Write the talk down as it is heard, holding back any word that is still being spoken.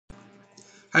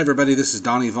Hi, everybody. This is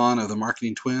Donnie Vaughn of the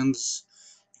Marketing Twins.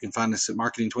 You can find us at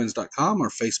marketingtwins.com or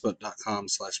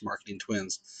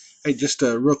facebook.com/marketingtwins. Hey, just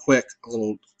a real quick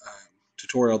little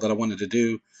tutorial that I wanted to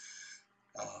do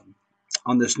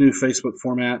on this new Facebook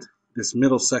format. This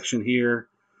middle section here,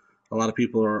 a lot of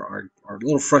people are a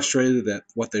little frustrated that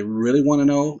what they really want to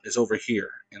know is over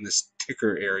here in this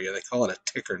ticker area. They call it a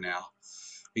ticker now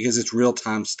because it's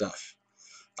real-time stuff.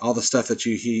 All the stuff that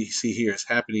you see here is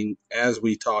happening as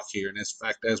we talk here. And in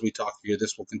fact, as we talk here,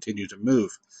 this will continue to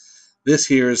move. This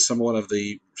here is somewhat of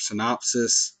the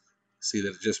synopsis. See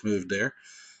that it just moved there.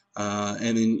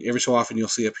 And then every so often you'll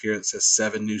see up here it says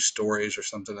 7 new stories or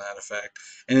something to that effect.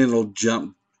 And it'll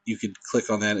jump. You could click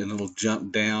on that and it'll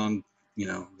jump down,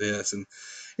 this. And,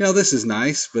 this is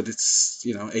nice, but it's,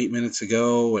 8 minutes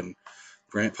ago and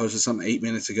Grant posted something 8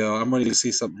 minutes ago. I'm ready to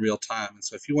see something real time. And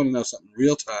so if you want to know something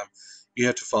real time, you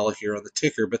have to follow here on the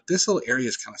ticker. But this little area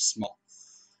is kind of small.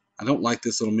 I don't like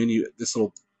this little menu. This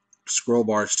little scroll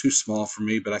bar is too small for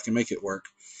me, but I can make it work.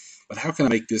 But how can I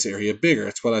make this area bigger?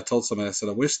 That's what I told somebody. I said,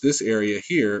 I wish this area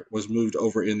here was moved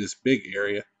over in this big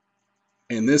area,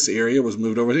 and this area was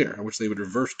moved over there. I wish they would have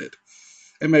reversed it.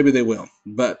 And maybe they will.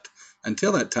 But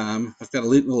until that time, I've got a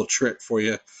little trick for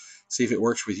you. See if it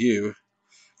works with you.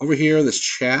 Over here, this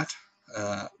chat.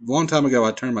 A long time ago,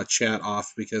 I turned my chat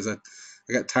off because I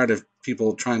got tired of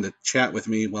people trying to chat with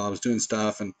me while I was doing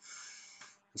stuff, and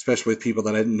especially with people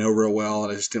that I didn't know real well,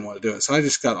 and I just didn't want to do it. So I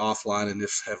just got offline and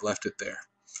just have left it there.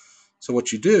 So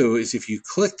what you do is if you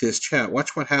click this chat,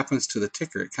 watch what happens to the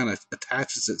ticker. It kind of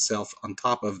attaches itself on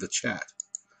top of the chat.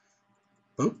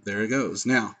 Oh, there it goes.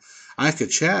 Now, I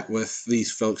could chat with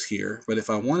these folks here, but if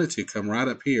I wanted to, come right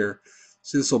up here.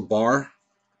 See this little bar?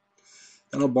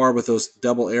 That little bar with those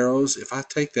double arrows? If I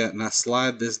take that and I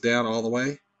slide this down all the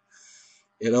way,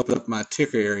 it opened up my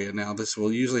ticker area. Now, this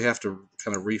will usually have to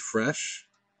kind of refresh.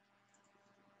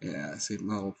 Yeah, see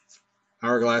my little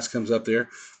hourglass comes up there.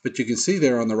 But you can see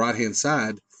there on the right-hand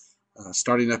side,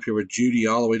 starting up here with Judy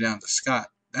all the way down to Scott,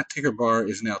 that ticker bar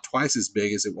is now twice as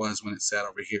big as it was when it sat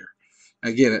over here.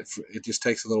 Again, it just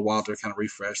takes a little while to kind of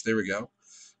refresh. There we go.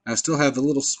 I still have the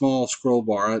little small scroll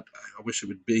bar. I wish it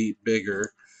would be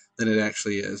bigger than it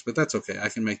actually is, but that's okay. I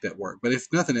can make that work. But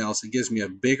if nothing else, it gives me a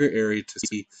bigger area to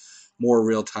see more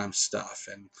real-time stuff.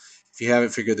 And if you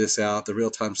haven't figured this out, the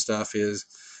real-time stuff is,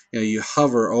 you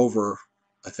hover over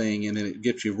a thing and then it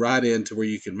gets you right into where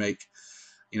you can make,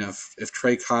 if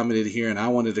Trey commented here and I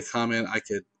wanted to comment,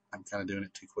 I'm kind of doing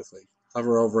it too quickly.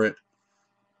 Hover over it,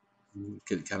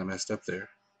 get kind of messed up there.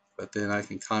 But then I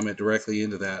can comment directly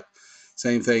into that.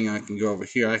 Same thing, I can go over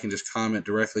here. I can just comment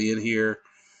directly in here.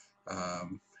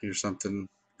 Here's something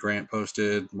Grant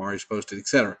posted, Mari's posted,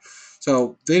 etc.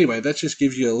 So anyway, that just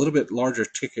gives you a little bit larger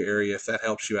ticker area if that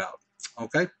helps you out.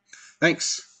 Okay,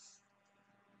 thanks.